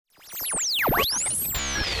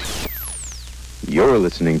You're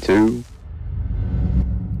listening to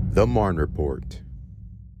The Marne Report.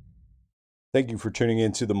 Thank you for tuning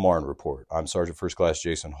in to the Marne Report. I'm Sergeant First Class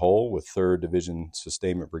Jason Hull with 3rd Division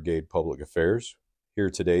Sustainment Brigade Public Affairs, here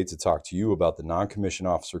today to talk to you about the Non-Commissioned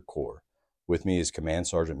Officer Corps. With me is Command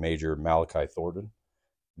Sergeant Major Malachi Thornton,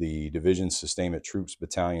 the Division Sustainment Troops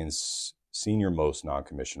Battalion's senior-most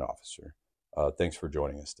non-commissioned officer. Thanks for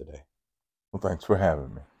joining us today. Well, thanks for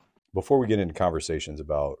having me. Before we get into conversations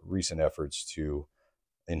about recent efforts to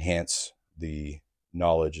enhance the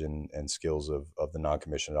knowledge and skills of the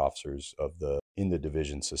non-commissioned officers in the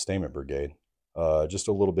Division Sustainment Brigade, just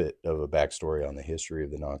a little bit of a backstory on the history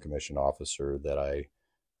of the non-commissioned officer that I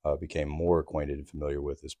became more acquainted and familiar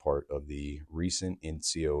with as part of the recent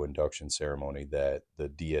NCO induction ceremony that the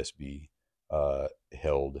DSB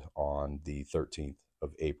held on the 13th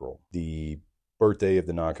of April. The birthday of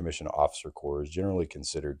the Non-Commissioned Officer Corps is generally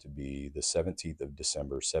considered to be the 17th of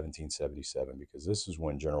December, 1777, because this is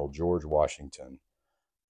when General George Washington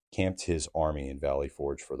camped his army in Valley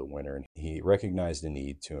Forge for the winter, and he recognized the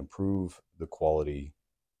need to improve the quality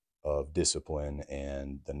of discipline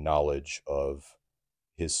and the knowledge of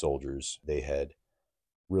his soldiers. They had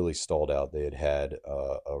really stalled out. They had had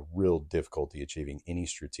a real difficulty achieving any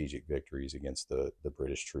strategic victories against the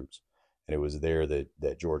British troops. And it was there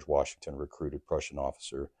that George Washington recruited Prussian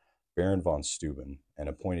officer Baron von Steuben and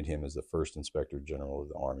appointed him as the first Inspector General of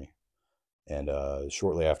the Army. And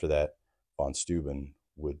shortly after that, von Steuben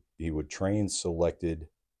would train selected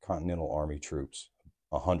Continental Army troops,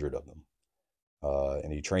 100 of them.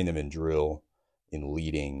 And he trained them in drill, in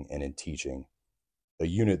leading, and in teaching, a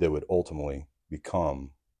unit that would ultimately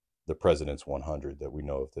become the President's 100 that we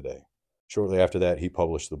know of today. Shortly after that, he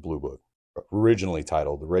published the Blue Book, originally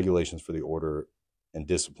titled The Regulations for the Order and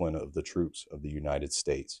Discipline of the Troops of the United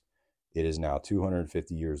States. It is now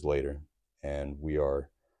 250 years later, and we are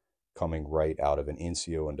coming right out of an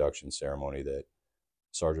NCO induction ceremony that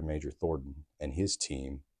Sergeant Major Thornton and his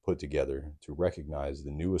team put together to recognize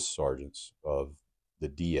the newest sergeants of the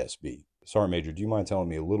DSB. Sergeant Major, do you mind telling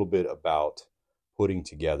me a little bit about putting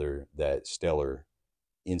together that stellar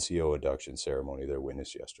NCO induction ceremony that I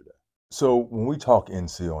witnessed yesterday? So when we talk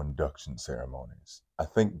NCO induction ceremonies, I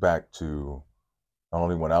think back to not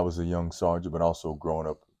only when I was a young sergeant, but also growing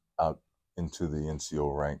up out into the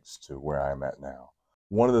NCO ranks to where I am at now.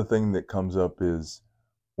 One of the things that comes up is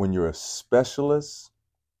when you're a specialist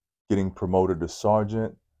getting promoted to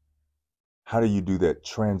sergeant, how do you do that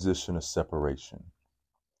transition of separation?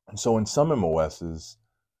 And so in some MOSs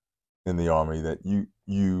in the Army that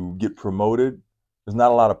you get promoted, there's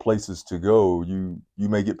not a lot of places to go. You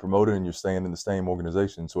may get promoted and you're staying in the same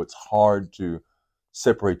organization, so it's hard to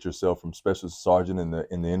separate yourself from specialist sergeant and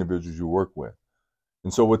the individuals you work with.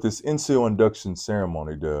 And so what this NCO induction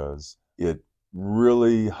ceremony does, it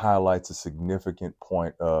really highlights a significant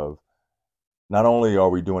point of not only are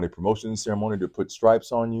we doing a promotion ceremony to put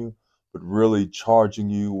stripes on you, but really charging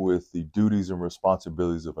you with the duties and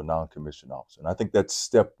responsibilities of a non-commissioned officer. And I think that's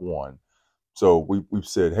step one. So we've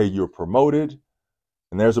said, hey, you're promoted,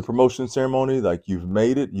 and there's a promotion ceremony, like you've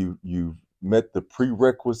made it, you've met the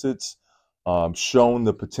prerequisites, shown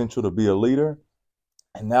the potential to be a leader,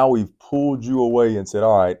 and now we've pulled you away and said,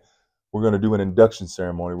 all right, we're going to do an induction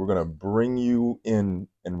ceremony. We're going to bring you in,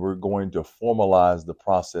 and we're going to formalize the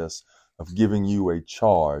process of giving you a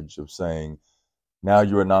charge of saying, now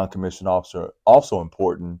you're a non-commissioned officer. Also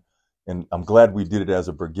important, and I'm glad we did it as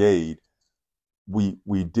a brigade,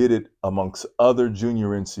 we did it amongst other junior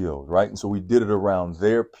NCOs, right? And so we did it around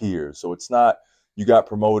their peers. So it's not you got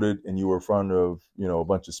promoted and you were in front of, a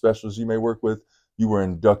bunch of specialists you may work with. You were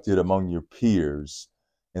inducted among your peers.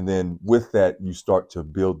 And then with that, you start to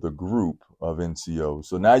build the group of NCOs.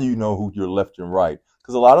 So now you know who your left and right,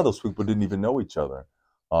 because a lot of those people didn't even know each other.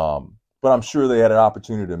 But I'm sure they had an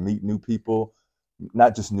opportunity to meet new people,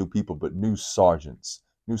 not just new people, but new sergeants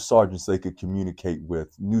they could communicate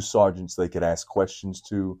with, new sergeants they could ask questions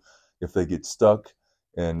to if they get stuck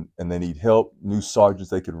and they need help, new sergeants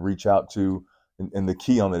they could reach out to. And the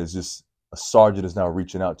key on that is just a sergeant is now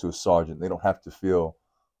reaching out to a sergeant. They don't have to feel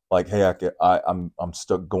like, hey, I'm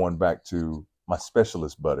stuck going back to my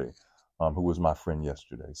specialist buddy, who was my friend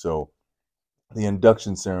yesterday. So the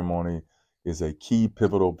induction ceremony is a key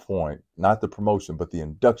pivotal point, not the promotion, but the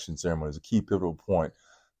induction ceremony is a key pivotal point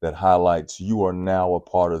that highlights you are now a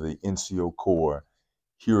part of the NCO Corps.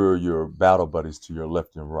 Here are your battle buddies to your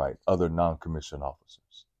left and right, other non-commissioned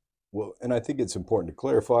officers. Well, and I think it's important to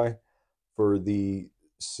clarify for the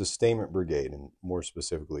Sustainment Brigade, and more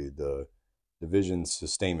specifically the Division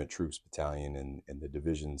Sustainment Troops Battalion and the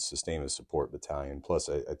Division Sustainment Support Battalion, plus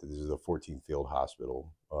I think this is the 14th Field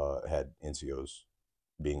Hospital, had NCOs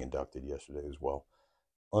being inducted yesterday as well.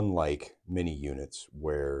 Unlike many units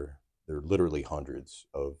where there are literally hundreds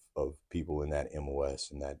of people in that MOS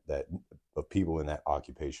and that of people in that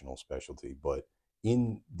occupational specialty, but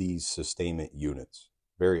in these sustainment units,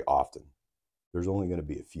 very often there's only going to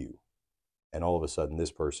be a few, and all of a sudden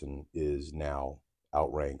this person is now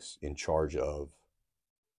outranks in charge of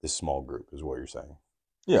this small group, is what you're saying.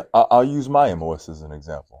 Yeah, I'll use my MOS as an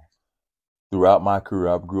example. Throughout my career,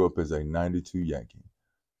 I grew up as a 92 Yankee.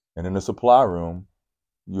 And in the supply room,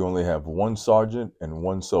 you only have one sergeant and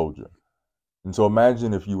one soldier. And so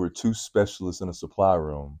imagine if you were two specialists in a supply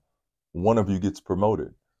room, one of you gets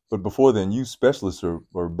promoted. But before then, you specialists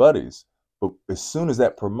are buddies. But as soon as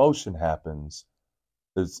that promotion happens,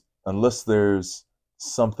 unless there's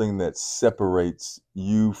something that separates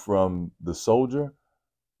you from the soldier,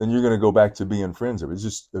 then you're going to go back to being friends. It's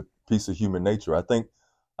just a piece of human nature. I think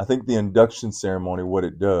the induction ceremony, what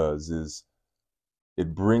it does is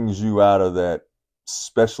it brings you out of that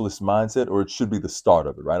specialist mindset, or it should be the start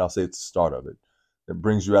of it, right? I'll say it's the start of it. It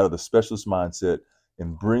brings you out of the specialist mindset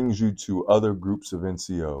and brings you to other groups of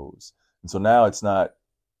NCOs. And so now it's not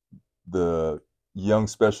the young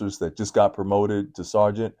specialist that just got promoted to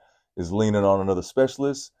sergeant is leaning on another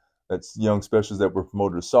specialist. That's young specialists that were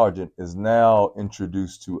promoted to sergeant is now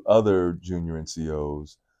introduced to other junior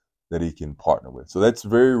NCOs that he can partner with. So that's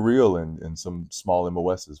very real in some small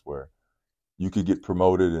MOSs where you could get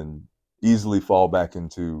promoted and easily fall back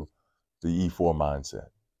into the E4 mindset.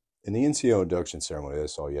 And the NCO induction ceremony that I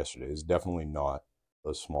saw yesterday is definitely not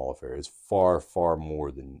a small affair. It's far, far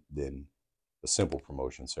more than a simple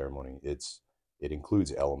promotion ceremony. It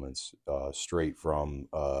includes elements straight from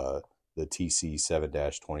the TC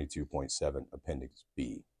 7-22.7 Appendix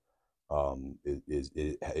B.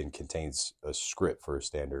 It contains a script for a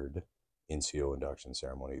standard NCO induction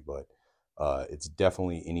ceremony, but it's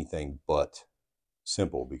definitely anything but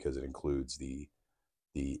simple because it includes the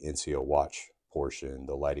NCO watch portion,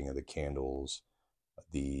 the lighting of the candles,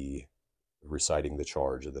 the reciting the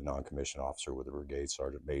charge of the non-commissioned officer with the brigade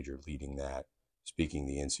sergeant major leading that, speaking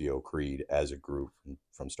the NCO creed as a group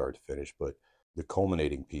from start to finish. But the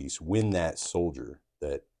culminating piece, when that soldier,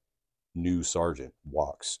 that new sergeant,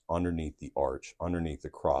 walks underneath the arch, underneath the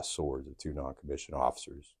crossed swords of two non-commissioned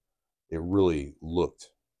officers, it really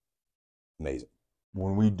looked amazing.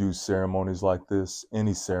 When we do ceremonies like this,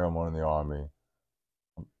 any ceremony in the Army,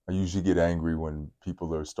 I usually get angry when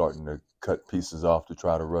people are starting to cut pieces off to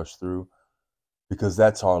try to rush through, because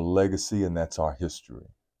that's our legacy and that's our history.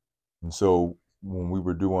 And so when we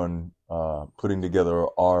were doing, putting together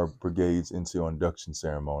our brigade's NCO induction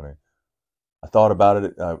ceremony, I thought about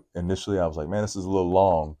it. Initially, I was like, man, this is a little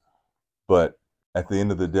long. But at the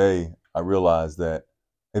end of the day, I realized that,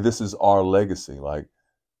 hey, this is our legacy. Like,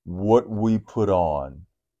 what we put on,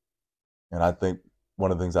 and I think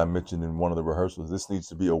one of the things I mentioned in one of the rehearsals, this needs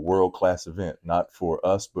to be a world-class event, not for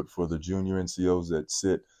us, but for the junior NCOs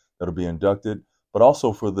that'll be inducted, but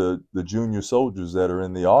also for the junior soldiers that are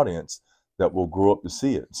in the audience that will grow up to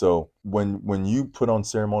see it. So when you put on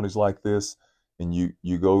ceremonies like this and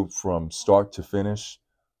you go from start to finish,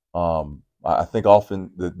 I think often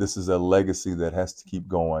that this is a legacy that has to keep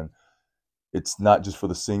going. It's not just for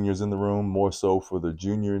the seniors in the room, more so for the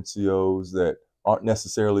junior NCOs that aren't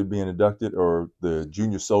necessarily being inducted, or the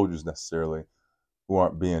junior soldiers necessarily who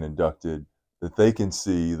aren't being inducted, that they can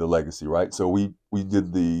see the legacy, right? So we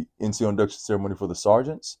did the NCO induction ceremony for the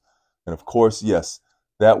sergeants. And of course, yes,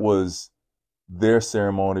 that was their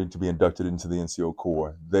ceremony to be inducted into the NCO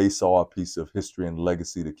Corps. They saw a piece of history and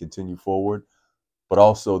legacy to continue forward, but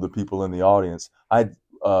also the people in the audience. I had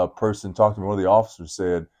a person talk to me, one of the officers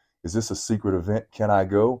said, "Is this a secret event? Can I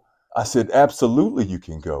go?" I said, absolutely, you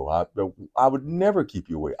can go. I would never keep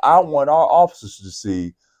you away. I want our officers to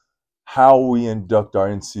see how we induct our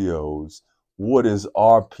NCOs. What is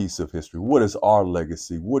our piece of history? What is our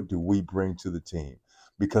legacy? What do we bring to the team?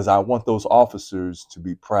 Because I want those officers to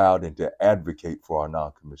be proud and to advocate for our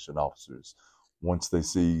non-commissioned officers once they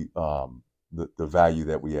see the value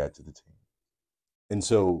that we add to the team. And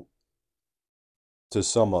so, to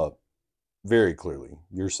sum up very clearly,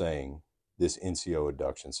 you're saying this NCO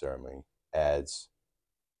induction ceremony adds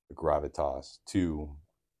the gravitas to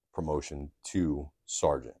promotion to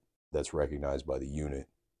sergeant that's recognized by the unit,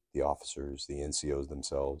 the officers, the NCOs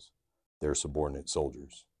themselves, their subordinate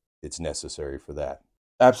soldiers. It's necessary for that.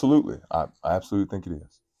 Absolutely. I absolutely think it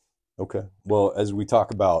is. Okay. Well, as we talk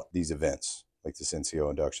about these events, like this NCO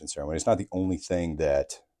induction ceremony, it's not the only thing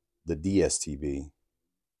that the DSTB,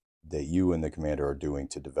 that you and the commander are doing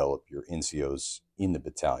to develop your NCOs in the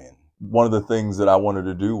battalion. One of the things that I wanted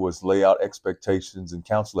to do was lay out expectations and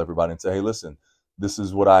counsel everybody and say, hey, listen, this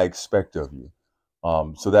is what I expect of you.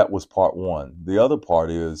 So that was part one. The other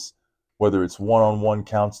part is whether it's one-on-one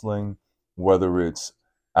counseling, whether it's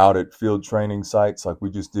out at field training sites, like we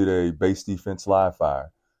just did a base defense live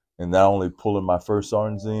fire, and not only pulling my first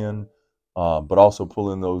sergeants in, but also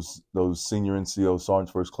pulling those senior NCOs,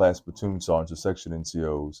 sergeants first class, platoon sergeants, or section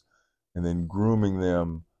NCOs, and then grooming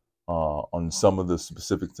them on some of the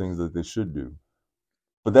specific things that they should do.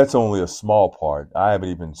 But that's only a small part. I haven't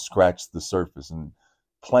even scratched the surface. And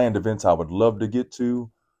planned events I would love to get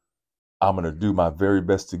to, I'm going to do my very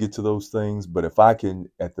best to get to those things. But if I can,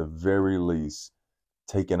 at the very least,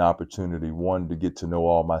 take an opportunity, one, to get to know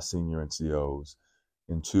all my senior NCOs,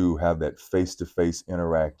 and two, have that face-to-face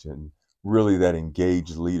interaction, really that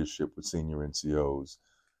engaged leadership with senior NCOs.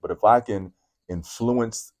 But if I can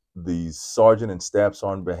influence the sergeant and staff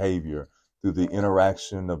sergeant behavior through the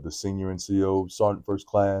interaction of the senior NCO, sergeant first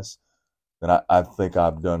class, then I think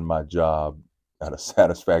I've done my job at a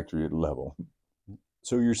satisfactory level.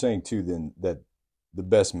 So you're saying too then that the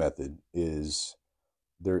best method is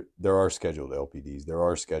there are scheduled LPDs, there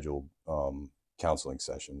are scheduled counseling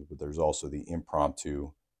sessions, but there's also the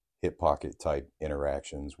impromptu hip pocket type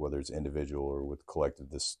interactions, whether it's individual or with collective,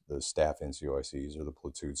 the staff NCOICs or the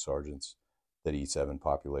platoon sergeants, that E7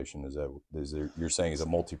 population. You're saying is a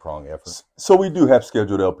multi-pronged effort? So we do have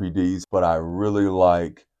scheduled LPDs, but I really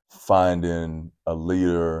like finding a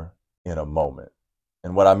leader in a moment.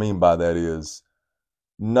 And what I mean by that is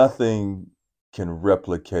nothing can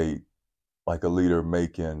replicate like a leader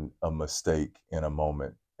making a mistake in a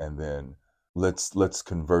moment and then let's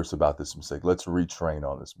converse about this mistake. Let's retrain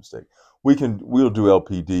on this mistake. We'll do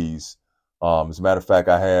LPDs. As a matter of fact,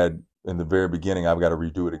 I had in the very beginning, I've got to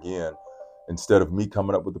redo it again. Instead of me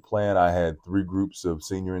coming up with a plan, I had 3 groups of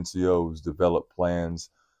senior NCOs develop plans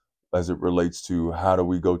as it relates to how do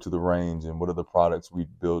we go to the range and what are the products we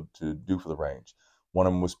build to do for the range. One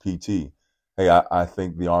of them was PT. Hey, I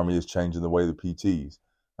think the Army is changing the way the PTs,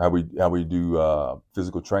 how we do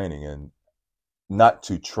physical training, and not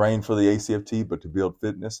to train for the ACFT, but to build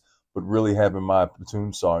fitness, but really having my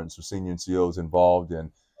platoon sergeants or senior NCOs involved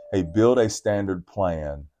in, hey, build a standard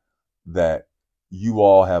plan that you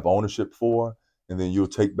all have ownership for, and then you'll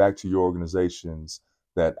take back to your organizations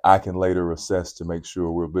that I can later assess to make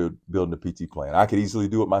sure we're building a PT plan. I could easily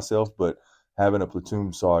do it myself, but having a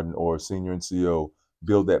platoon sergeant or a senior NCO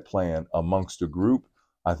build that plan amongst a group,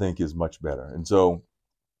 I think is much better. And so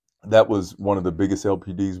that was one of the biggest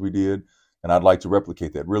LPDs we did. And I'd like to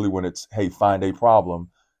replicate that. Really, when it's, hey, find a problem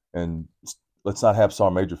and let's not have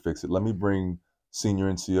Sergeant Major fix it. Let me bring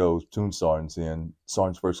senior NCOs, platoon sergeants in,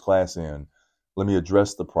 sergeants first class in. Let me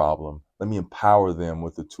address the problem. Let me empower them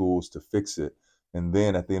with the tools to fix it. And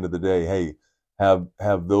then at the end of the day, hey, have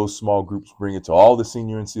those small groups bring it to all the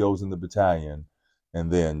senior NCOs in the battalion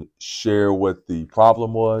and then share what the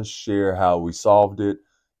problem was, share how we solved it.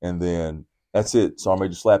 And then that's it. Sergeant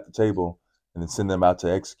Major slap the table and then send them out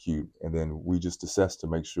to execute. And then we just assess to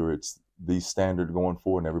make sure it's the standard going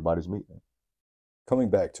forward and everybody's meeting it. Coming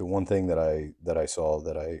back to one thing that I saw,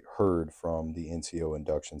 that I heard from the NCO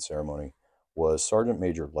induction ceremony, was Sergeant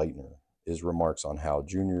Major Leitner, his remarks on how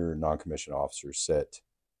junior non-commissioned officers set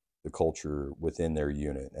the culture within their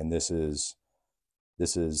unit. And this is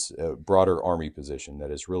a broader Army position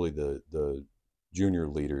that is really the junior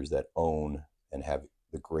leaders that own and have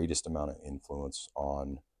the greatest amount of influence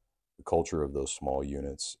on the culture of those small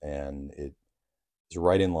units. And it is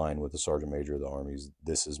right in line with the Sergeant Major of the Army's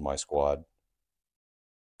 "this is my squad"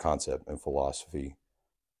 concept and philosophy.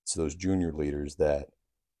 It's those junior leaders that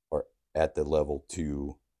are at the level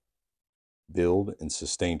to build and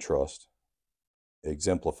sustain trust,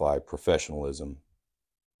 exemplify professionalism,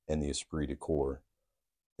 and the esprit de corps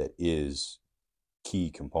that is key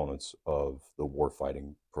components of the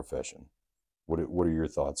warfighting profession. What are your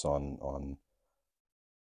thoughts on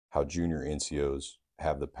how junior NCOs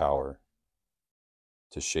have the power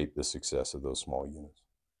to shape the success of those small units?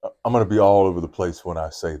 I'm going to be all over the place when I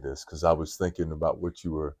say this, because I was thinking about what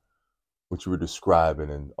you were describing,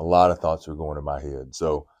 and a lot of thoughts are going in my head.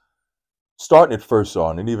 So starting at first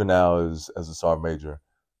sergeant, and even now as a sergeant major,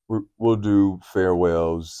 we'll do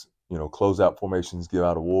farewells, close out formations, give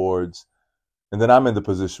out awards. And then I'm in the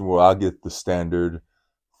position where I'll get the standard,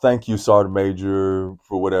 thank you, Sergeant Major,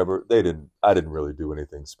 for whatever. I didn't really do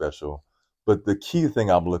anything special. But the key thing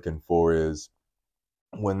I'm looking for is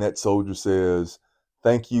when that soldier says,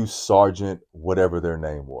 thank you, Sergeant, whatever their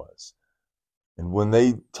name was. And when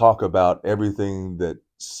they talk about everything that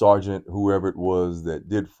Sergeant, whoever it was that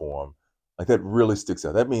did for them, like that really sticks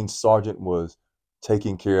out. That means Sergeant was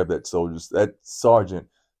taking care of that soldier. That Sergeant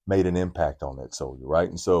made an impact on that soldier, right?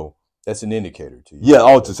 And so that's an indicator to you.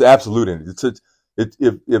 Yeah, it's absolute.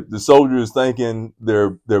 If the soldier is thanking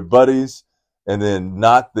their buddies and then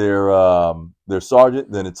not their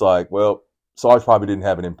sergeant, then it's like, well, Sarge probably didn't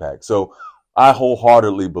have an impact. So I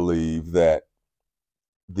wholeheartedly believe that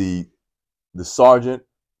the sergeant,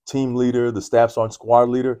 team leader, the staff sergeant, squad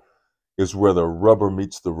leader is where the rubber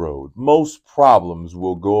meets the road. Most problems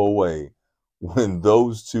will go away when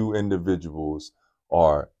those two individuals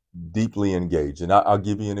are deeply engaged. And I'll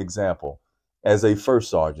give you an example. As a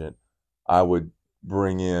first sergeant, I would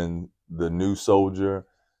bring in the new soldier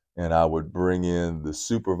and I would bring in the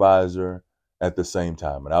supervisor at the same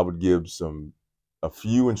time. And I would give a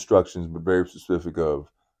few instructions, but very specific of,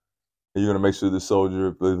 you're going to make sure the soldier,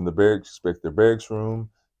 if they live in the barracks, expect their barracks room.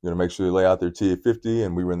 You're going to make sure they lay out their TA-50,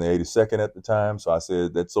 and we were in the 82nd at the time. So I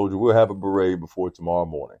said, that soldier will have a beret before tomorrow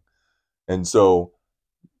morning. And so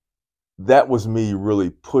that was me really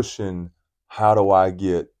pushing, how do I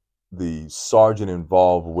get the sergeant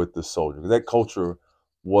involved with the soldier? Because that culture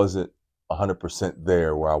wasn't 100%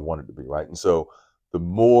 there where I wanted to be, right? And so the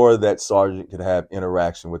more that sergeant could have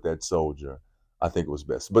interaction with that soldier, I think it was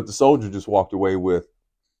best. But the soldier just walked away with,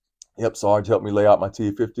 yep, Sarge helped me lay out my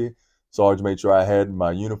TA-50. Sarge made sure I had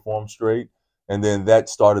my uniform straight. And then that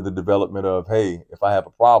started the development of, hey, if I have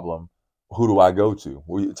a problem, who do I go to?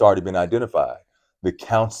 Well, it's already been identified. The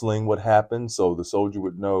counseling would happen, so the soldier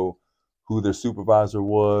would know who their supervisor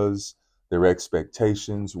was, their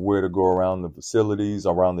expectations, where to go around the facilities,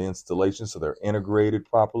 around the installation, so they're integrated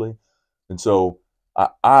properly. And so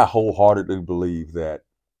I wholeheartedly believe that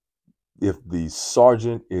if the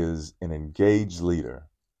sergeant is an engaged leader,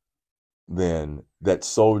 then that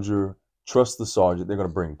soldier trusts the sergeant. They're going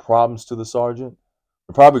to bring problems to the sergeant.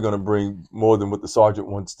 They're probably going to bring more than what the sergeant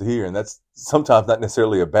wants to hear. And that's sometimes not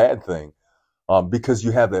necessarily a bad thing, because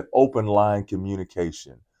you have that open line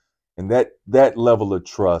communication. And that level of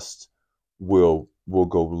trust will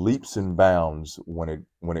go leaps and bounds when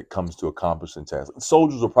it comes to accomplishing tasks.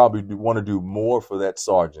 Soldiers will probably want to do more for that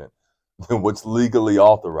sergeant than what's legally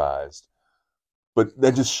authorized. But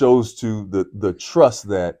that just shows to the trust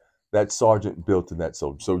that sergeant built in that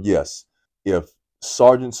soldier. So yes, if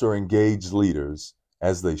sergeants are engaged leaders,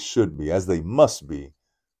 as they should be, as they must be,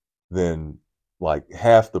 then like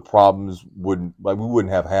half the problems we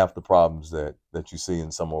wouldn't have half the problems that you see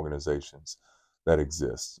in some organizations that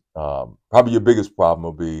exist. Probably your biggest problem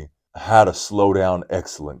will be how to slow down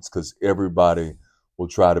excellence, because everybody will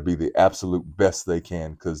try to be the absolute best they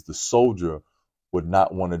can, because the soldier would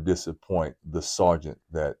not want to disappoint the sergeant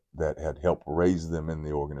that had helped raise them in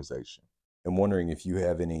the organization. I'm wondering if you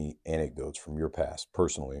have any anecdotes from your past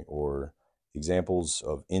personally, or examples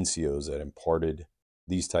of NCOs that imparted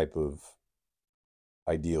these type of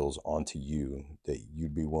ideals onto you that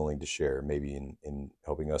you'd be willing to share, maybe in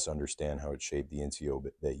helping us understand how it shaped the NCO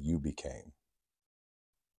that you became.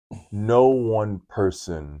 No one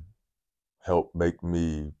person helped make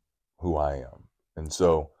me who I am. And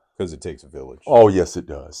so, because it takes a village. Oh, yes, it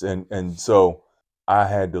does. And so I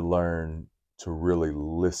had to learn to really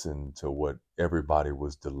listen to what everybody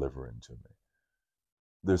was delivering to me.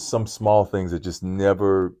 There's some small things that just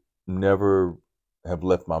never have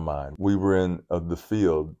left my mind. We were in the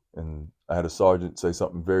field, and I had a sergeant say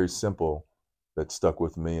something very simple that stuck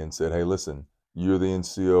with me and said, hey, listen, you're the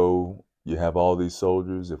NCO, you have all these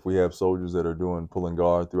soldiers. If we have soldiers that are doing pulling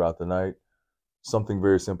guard throughout the night, something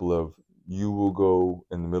very simple of, you will go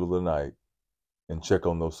in the middle of the night and check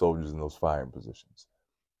on those soldiers in those firing positions.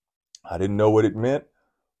 I didn't know what it meant,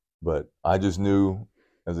 but I just knew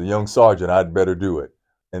as a young sergeant, I'd better do it.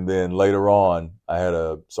 And then later on, I had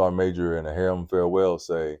a sergeant major in a harem farewell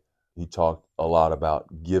say, he talked a lot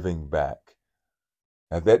about giving back.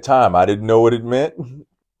 At that time, I didn't know what it meant,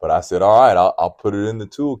 but I said, all right, I'll put it in the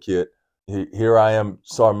toolkit. Here I am,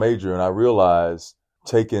 sergeant major, and I realized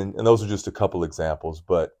and those are just a couple examples,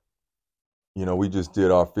 but we just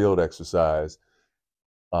did our field exercise,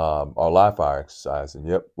 our live fire exercise, and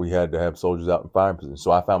yep, we had to have soldiers out in firing position.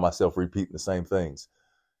 So I found myself repeating the same things.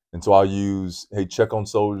 And so I'll use, hey, check on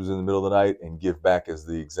soldiers in the middle of the night and give back as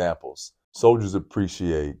the examples. Soldiers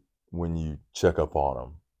appreciate when you check up on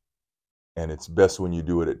them. And it's best when you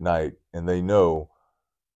do it at night. And they know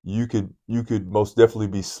you could most definitely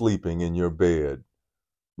be sleeping in your bed,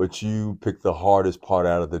 but you pick the hardest part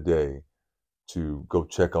out of the day to go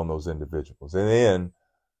check on those individuals. And then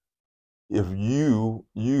if you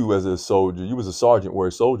as a soldier, you was a sergeant or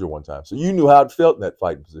a soldier one time, so you knew how it felt in that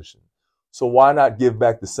fighting position. So why not give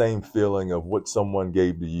back the same feeling of what someone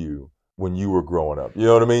gave to you when you were growing up? You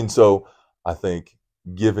know what I mean? So I think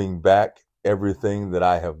giving back everything that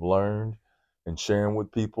I have learned and sharing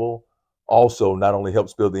with people also not only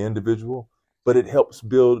helps build the individual, but it helps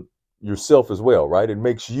build yourself as well, right? It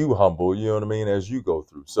makes you humble, you know what I mean, as you go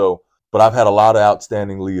through. So, but I've had a lot of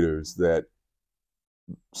outstanding leaders that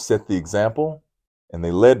set the example and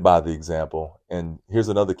they led by the example. And here's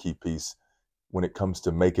another key piece when it comes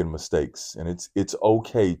to making mistakes. And it's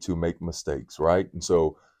okay to make mistakes, right? And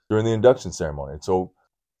so during the induction ceremony, so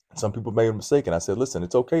some people made a mistake, and I said, listen,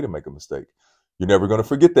 it's okay to make a mistake. You're never going to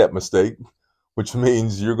forget that mistake, which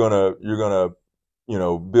means you're gonna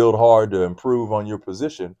build hard to improve on your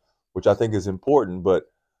position, which I think is important. But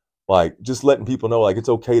like just letting people know, like, it's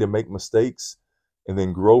okay to make mistakes and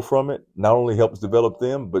then grow from it, not only helps develop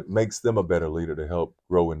them, but makes them a better leader to help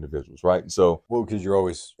grow individuals, right? And so, well, because you're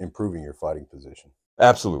always improving your fighting position.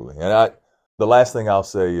 Absolutely. And the last thing I'll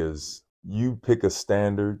say is, you pick a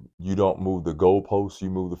standard, you don't move the goalposts,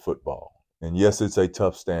 you move the football. And yes, it's a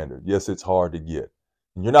tough standard. Yes, it's hard to get.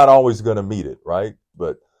 And you're not always going to meet it, right?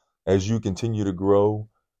 But as you continue to grow,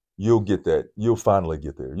 you'll get that. You'll finally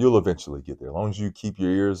get there. You'll eventually get there. As long as you keep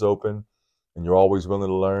your ears open and you're always willing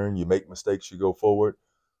to learn, you make mistakes, you go forward,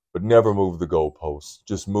 but never move the goalposts.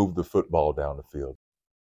 Just move the football down the field.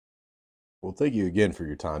 Well, thank you again for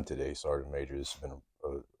your time today, Sergeant Major. This has been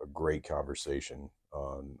a great conversation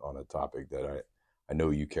on a topic that I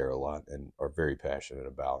know you care a lot and are very passionate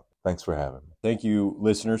about. Thanks for having me. Thank you,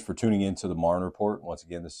 listeners, for tuning in to the Marne Report. Once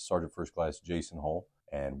again, this is Sergeant First Class Jason Hull,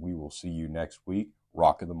 and we will see you next week.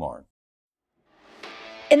 Rockin' the Marne.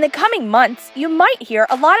 In the coming months, you might hear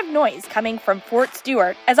a lot of noise coming from Fort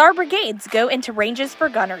Stewart as our brigades go into ranges for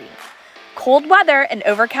gunnery. Cold weather and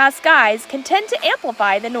overcast skies can tend to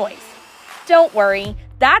amplify the noise. Don't worry,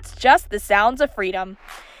 that's just the sounds of freedom.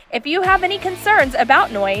 If you have any concerns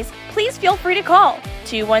about noise, please feel free to call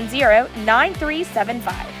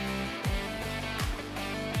 210-9375.